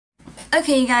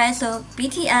Okay, you guys, so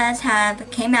BTS have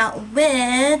came out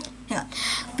with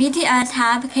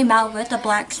the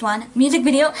Black Swan music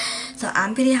video. So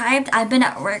I'm pretty hyped. I've been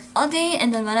at work all day,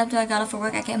 and then right after I got off of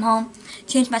work, I came home,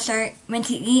 changed my shirt, went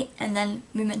to eat, and then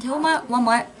we went to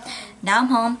Walmart. Now I'm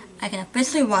home. I can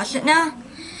officially watch it now.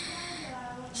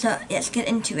 So let's get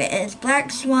into it. It is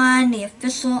Black Swan, the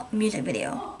official music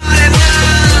video.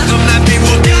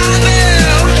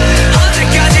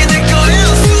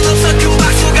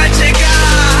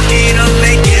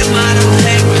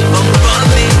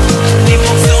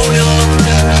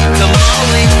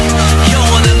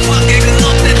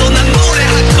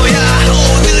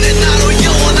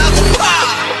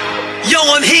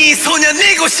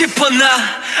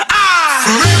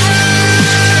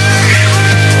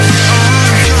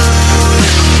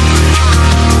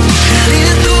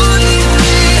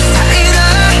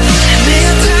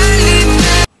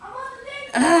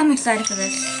 I'm excited for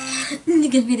this.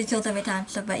 It gives me the chills every time.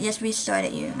 So, but yes, restart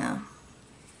it, you know.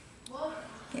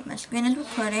 Okay, my screen is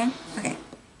recording. Okay.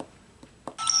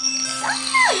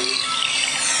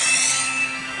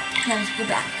 Okay, let's go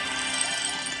back.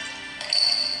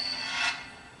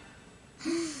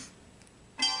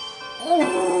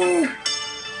 Oh!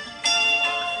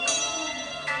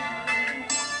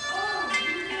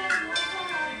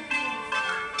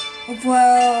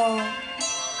 Whoa!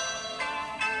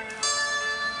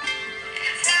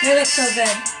 They look so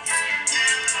good.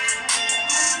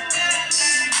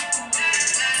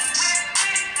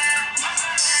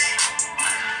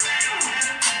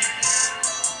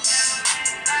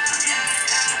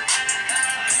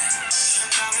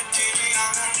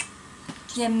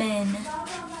 Jimin.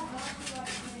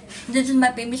 This is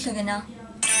my baby sugar now.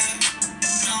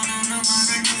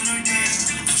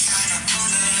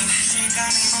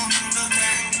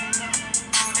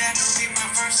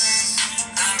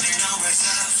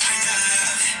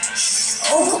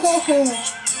 Oh!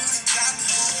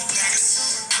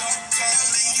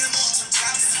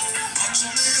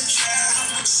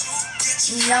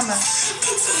 Yumma.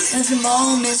 There's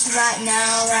moments right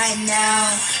now.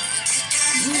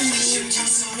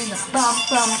 Bump,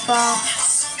 bump, bump.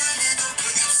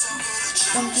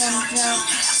 Jump, jump, jump.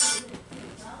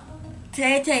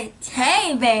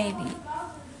 Tay, baby.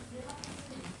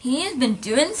 He's been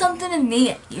doing something to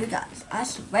me, you guys. I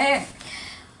swear.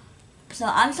 So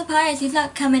I'm surprised he's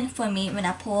not coming for me when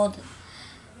I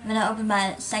opened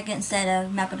my second set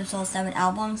of Map of the Soul 7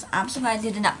 albums. I'm surprised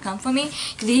he did not come for me,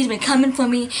 because he's been coming for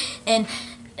me in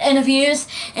interviews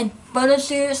and photo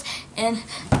shoots and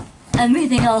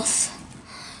everything else.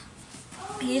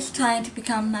 He's trying to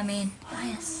become my main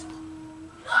bias.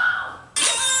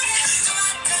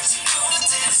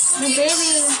 My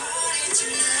baby.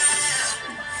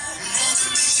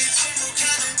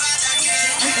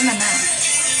 What's in my mouth?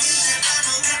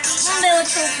 Oh, they look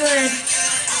so good.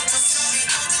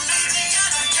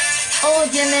 Oh,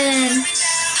 Jimin.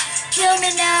 Kill me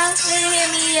now, will you hear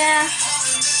me, yeah.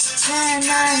 Na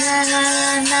na na na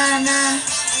na na.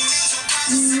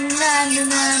 Na na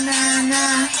na na na.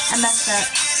 I messed up.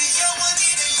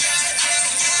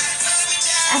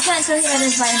 I can't show hear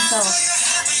this by himself.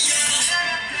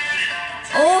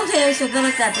 Oh, they look so good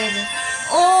like that, baby.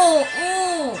 Oh,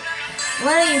 ooh.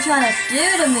 What are you trying to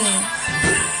do to me?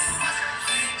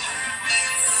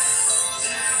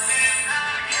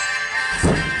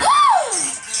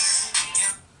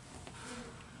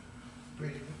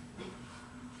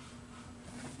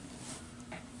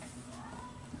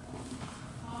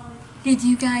 Did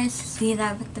you guys see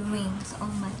that with the wings? Oh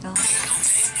my god.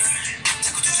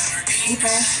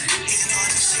 Deeper.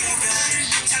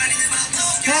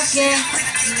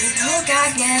 Look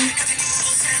again.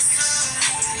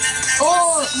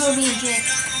 Oh, Ruby and Jake.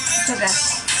 So good.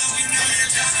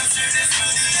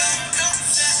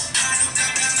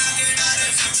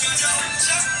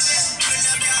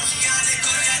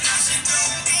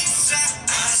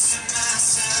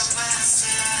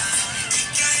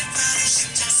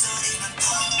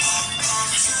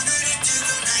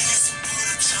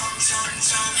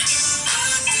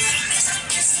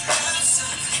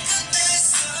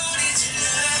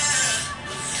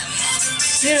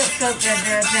 You look so good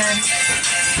there, Jen.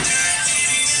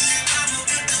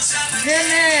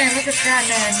 Jimin, look at that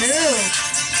man, move.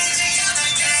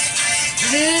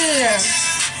 Move.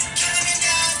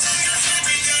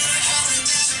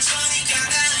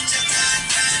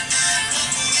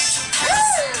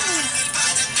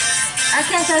 I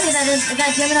can't tell you is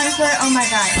that Jimin on the floor? Oh my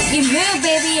god. You move,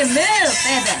 baby, you move,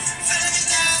 baby.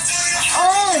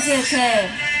 Oh, JK.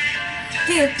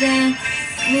 Do your thing.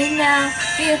 Me now.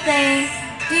 Do your thing.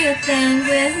 Do your thing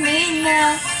with me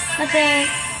now. My thing.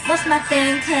 What's my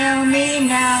thing? Tell me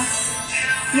now.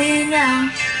 me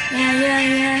now. Yeah, yeah,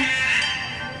 yeah.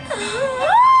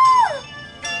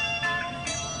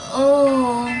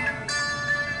 Oh,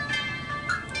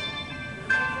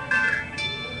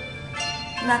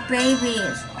 like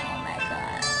babies. Oh my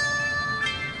god.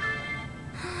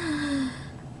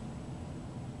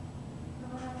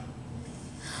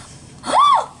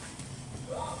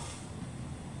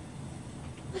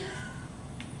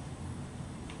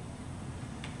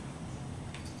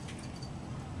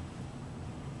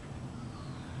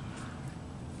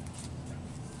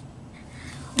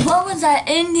 What was that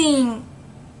ending?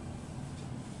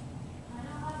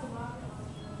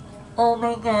 Oh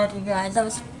my god, you guys, that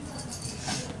was...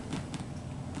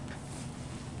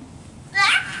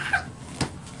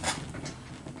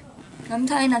 I'm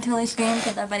trying not to really scream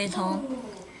because everybody's home.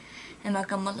 And my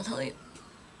grandma's asleep.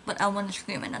 But I want to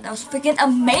scream right now. That was freaking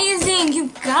amazing, you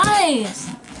guys!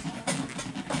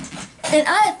 And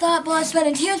I thought Blood, Sweat,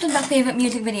 and Tears was my favorite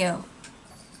music video.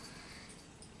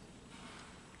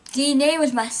 DNA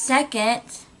was my second.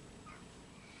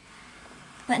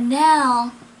 But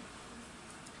now,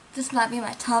 this might be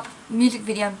my top music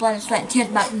video, and Blood, Sweat, and Tears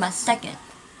might be my second.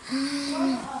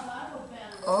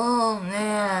 Oh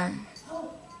man.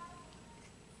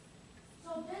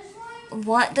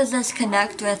 What does this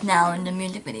connect with now in the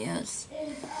music videos?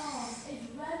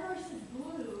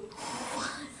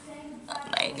 Oh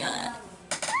my god.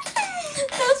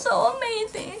 That's so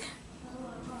amazing.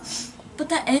 But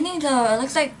the ending though, it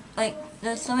looks like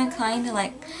they're so inclined to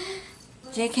like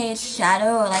JK's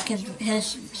shadow, or like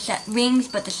his wings,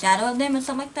 but the shadow of them or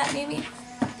something like that maybe.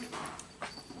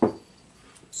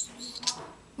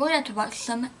 We're gonna have to watch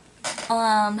some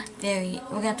theory.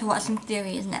 We're gonna have to watch some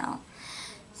theories now.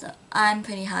 So I'm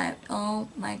pretty hyped. Oh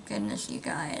my goodness, you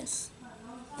guys.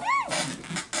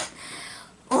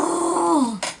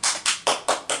 Oh,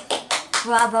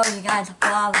 bravo, you guys,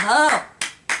 bravo.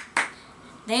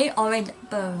 They already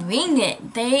bring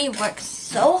it. They work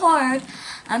so hard.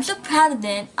 I'm so proud of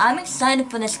them. I'm excited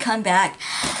for this comeback.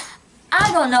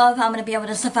 I don't know if I'm gonna be able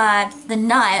to survive the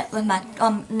night with my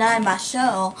my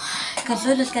show, because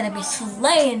they're just gonna be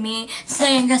slaying me,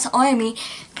 slaying this army,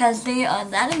 because they are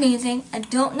that amazing. I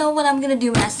don't know what I'm gonna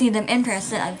do when I see them in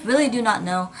person. I really do not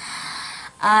know.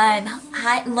 I'm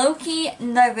low-key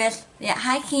nervous, yeah,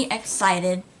 high-key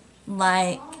excited,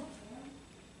 like.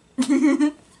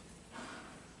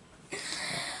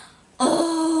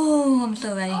 Oh, I'm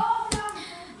so ready.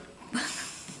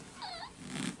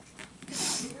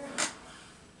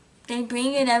 They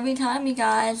bring it every time, you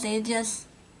guys. They just,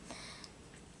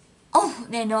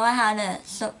 they know how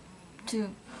to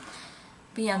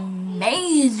be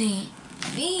amazing.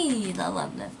 Please, I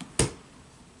love them.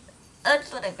 I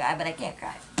just want to cry, but I can't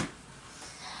cry.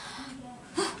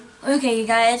 Okay, you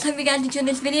guys. Hope you guys enjoyed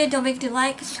this video. Don't forget to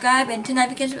like, subscribe, and turn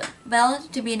notification bell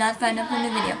to be notified of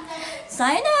the video.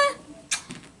 Sayonara.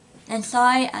 And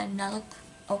sorry, I'm not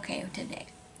okay today.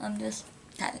 I'm just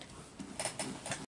tired.